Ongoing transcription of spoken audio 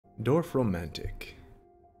Dorfromantik.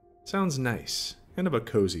 Sounds nice, kind of a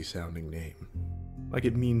cozy sounding name. Like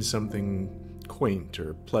it means something quaint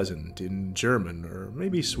or pleasant in German or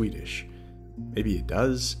maybe Swedish. Maybe it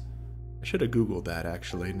does? I should have googled that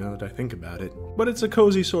actually, now that I think about it. But it's a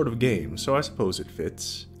cozy sort of game, so I suppose it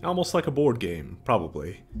fits. Almost like a board game,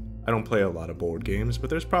 probably. I don't play a lot of board games,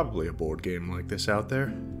 but there's probably a board game like this out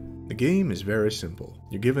there. The game is very simple.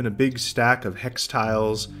 You're given a big stack of hex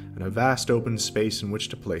tiles and a vast open space in which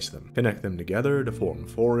to place them. Connect them together to form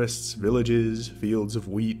forests, villages, fields of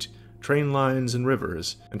wheat, train lines, and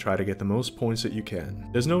rivers, and try to get the most points that you can.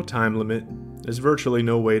 There's no time limit, there's virtually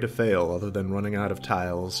no way to fail other than running out of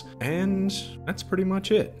tiles, and that's pretty much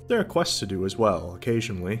it. There are quests to do as well,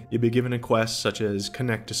 occasionally. You'll be given a quest such as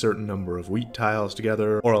connect a certain number of wheat tiles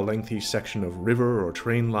together, or a lengthy section of river or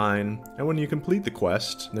train line, and when you complete the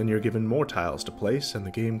quest, then you're given more tiles to place, and the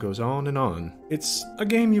game goes on and on. It's a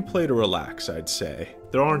game you play to relax, I'd say.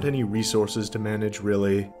 There aren't any resources to manage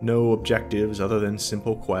really, no objectives other than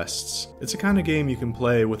simple quests. It's a kind of game you can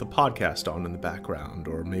play with a podcast on in the background,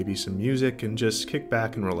 or maybe some music and just kick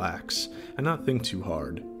back and relax, and not think too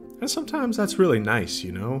hard. And sometimes that's really nice,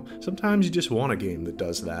 you know? Sometimes you just want a game that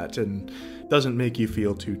does that, and doesn't make you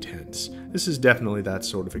feel too tense. This is definitely that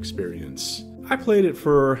sort of experience. I played it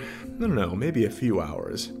for, I don't know, maybe a few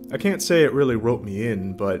hours. I can't say it really roped me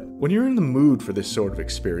in, but when you're in the mood for this sort of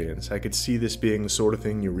experience, I could see this being the sort of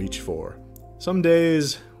thing you reach for. Some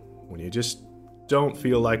days, when you just don't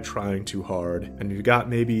feel like trying too hard, and you've got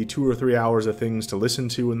maybe 2 or 3 hours of things to listen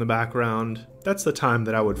to in the background, that's the time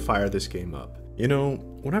that I would fire this game up. You know,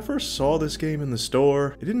 when I first saw this game in the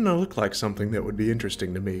store, it didn't look like something that would be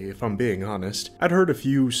interesting to me, if I'm being honest. I'd heard a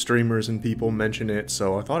few streamers and people mention it,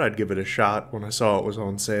 so I thought I'd give it a shot when I saw it was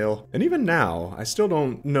on sale. And even now, I still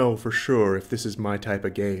don't know for sure if this is my type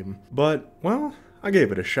of game. But, well, I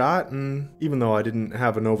gave it a shot, and even though I didn't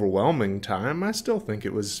have an overwhelming time, I still think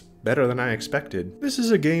it was better than I expected. This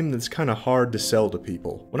is a game that's kind of hard to sell to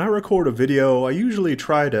people. When I record a video, I usually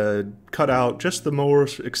try to cut out just the more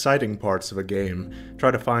exciting parts of a game,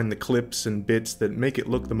 try to find the clips and bits that make it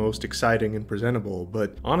look the most exciting and presentable,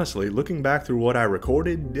 but honestly, looking back through what I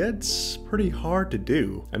recorded, it's pretty hard to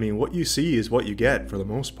do. I mean, what you see is what you get for the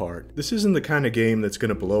most part. This isn't the kind of game that's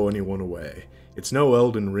gonna blow anyone away. It's no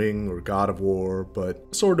Elden Ring or God of War, but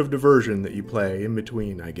a sort of diversion that you play in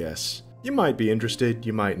between, I guess. You might be interested,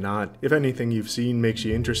 you might not. If anything you've seen makes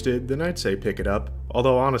you interested, then I'd say pick it up.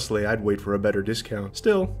 Although honestly, I'd wait for a better discount.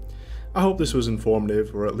 Still, I hope this was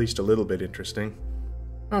informative, or at least a little bit interesting.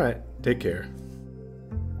 Alright, take care.